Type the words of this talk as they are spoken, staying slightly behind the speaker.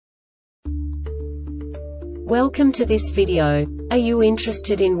Welcome to this video. Are you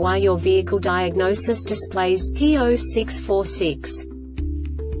interested in why your vehicle diagnosis displays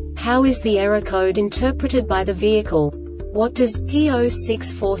P0646? How is the error code interpreted by the vehicle? What does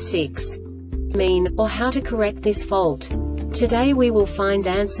P0646 mean, or how to correct this fault? Today we will find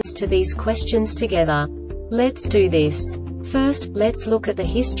answers to these questions together. Let's do this. First, let's look at the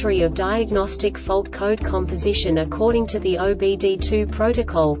history of diagnostic fault code composition according to the OBD2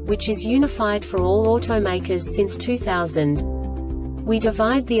 protocol, which is unified for all automakers since 2000. We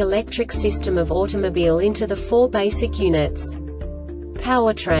divide the electric system of automobile into the four basic units: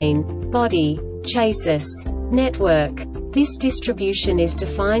 powertrain, body, chassis, network. This distribution is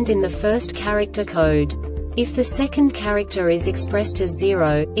defined in the first character code. If the second character is expressed as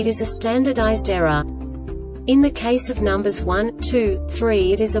 0, it is a standardized error. In the case of numbers 1, 2,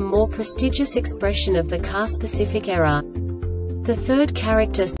 3, it is a more prestigious expression of the car-specific error. The third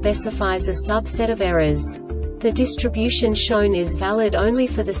character specifies a subset of errors. The distribution shown is valid only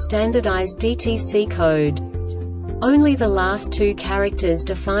for the standardized DTC code. Only the last two characters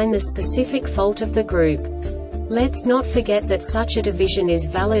define the specific fault of the group. Let's not forget that such a division is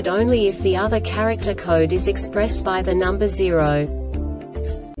valid only if the other character code is expressed by the number 0.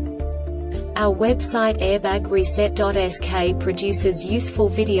 Our website airbagreset.sk produces useful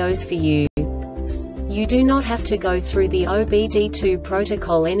videos for you. You do not have to go through the OBD2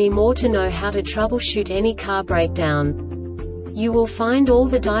 protocol anymore to know how to troubleshoot any car breakdown. You will find all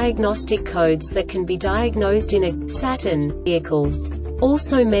the diagnostic codes that can be diagnosed in a Saturn vehicles.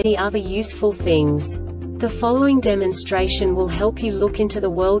 Also many other useful things. The following demonstration will help you look into the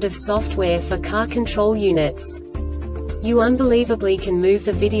world of software for car control units. You unbelievably can move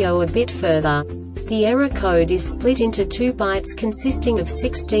the video a bit further. The error code is split into 2 bytes consisting of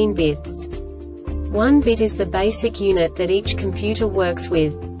 16 bits. 1 bit is the basic unit that each computer works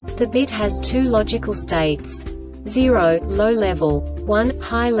with. The bit has 2 logical states: 0, low level, 1,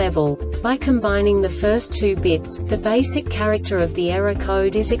 high level. By combining the first 2 bits, the basic character of the error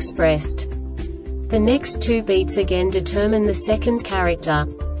code is expressed. The next 2 beats again determine the second character.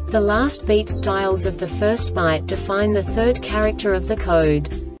 The last beat styles of the first byte define the third character of the code.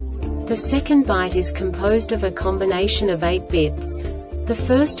 The second byte is composed of a combination of 8 bits. The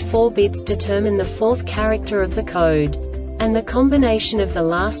first 4 bits determine the fourth character of the code. And the combination of the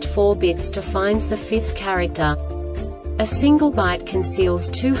last 4 bits defines the fifth character. A single byte conceals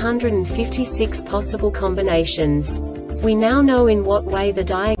 256 possible combinations. We now know in what way the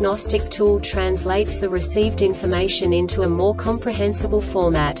diagnostic tool translates the received information into a more comprehensible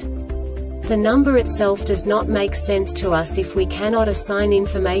format. The number itself does not make sense to us if we cannot assign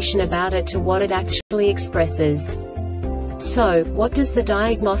information about it to what it actually expresses. So, what does the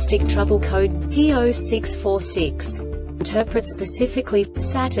Diagnostic Trouble Code P0646 interpret specifically for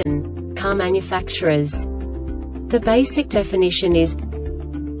Saturn car manufacturers? The basic definition is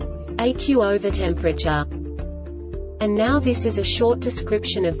ECU Overtemperature. And now this is a short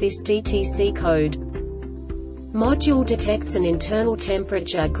description of this DTC code. Module detects an internal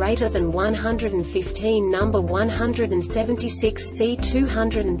temperature greater than 115, number 176 C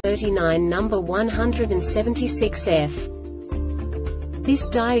 239, number 176 F. This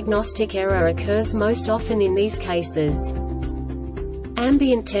diagnostic error occurs most often in these cases: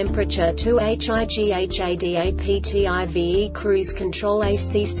 ambient temperature 2 HIGHADAPTIVE cruise control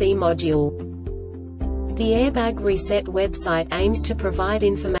ACC module. The Airbag Reset website aims to provide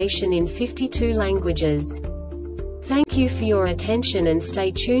information in 52 languages. Thank you for your attention and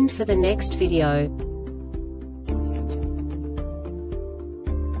stay tuned for the next video.